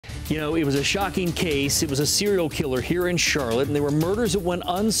You know, it was a shocking case. It was a serial killer here in Charlotte, and they were murders that went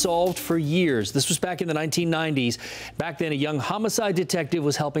unsolved for years. This was back in the 1990s. Back then, a young homicide detective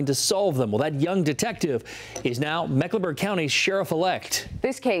was helping to solve them. Well, that young detective is now Mecklenburg County's sheriff-elect.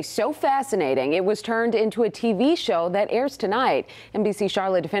 This case so fascinating, it was turned into a TV show that airs tonight. NBC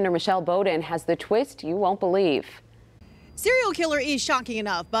Charlotte defender Michelle Bowden has the twist you won't believe. Serial killer is shocking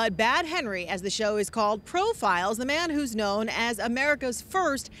enough, but Bad Henry, as the show is called, profiles the man who's known as America's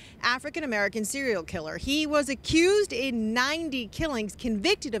first African-American serial killer. He was accused in 90 killings,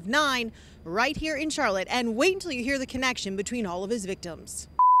 convicted of 9 right here in Charlotte. And wait until you hear the connection between all of his victims.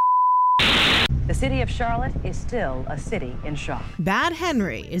 The city of Charlotte is still a city in shock. Bad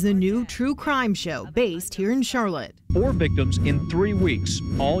Henry is a new true crime show based here in Charlotte. 4 victims in 3 weeks,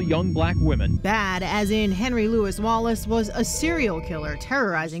 all young black women. Bad, as in Henry Louis Wallace, was a serial killer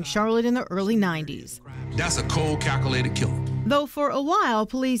terrorizing Charlotte in the early 90s. That's a cold, calculated killer. Though for a while,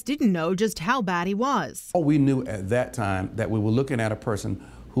 police didn't know just how bad he was. All we knew at that time that we were looking at a person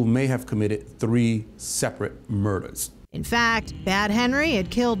who may have committed 3 separate murders. In fact, Bad Henry had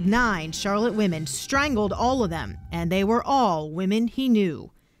killed 9 Charlotte women, strangled all of them, and they were all women he knew.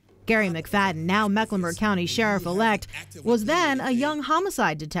 Gary McFadden, now Mecklenburg County Sheriff-elect, was then a young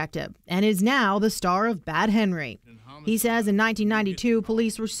homicide detective and is now the star of Bad Henry. He says in 1992,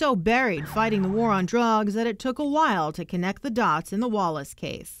 police were so buried fighting the war on drugs that it took a while to connect the dots in the Wallace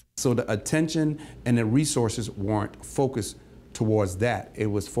case. So the attention and the resources weren't focused towards that. It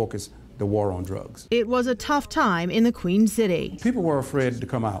was focused the war on drugs. It was a tough time in the Queen City. People were afraid to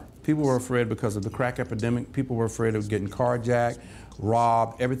come out. People were afraid because of the crack epidemic. People were afraid of getting carjacked,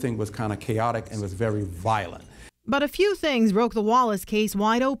 robbed. Everything was kind of chaotic and was very violent. But a few things broke the Wallace case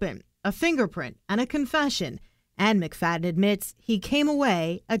wide open: a fingerprint and a confession. And McFadden admits he came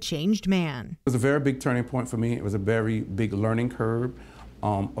away a changed man. It was a very big turning point for me. It was a very big learning curve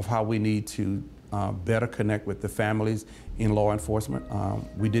of how we need to better connect with the families in law enforcement.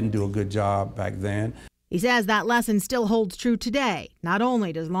 We didn't do a good job back then. He says that lesson still holds true today. Not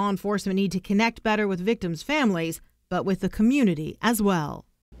only does law enforcement need to connect better with victims' families, but with the community as well.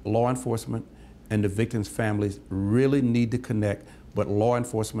 Law enforcement and the victims' families really need to connect, but law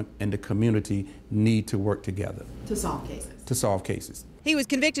enforcement and the community need to work together. To solve cases. To solve cases. He was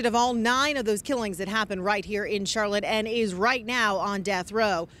convicted of all 9 of those killings that happened right here in Charlotte and is right now on death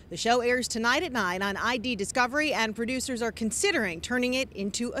row. The show airs tonight at 9 on ID Discovery, and producers are considering turning it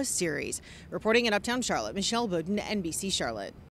into a series. Reporting in Uptown Charlotte, Michelle Bowden, NBC Charlotte.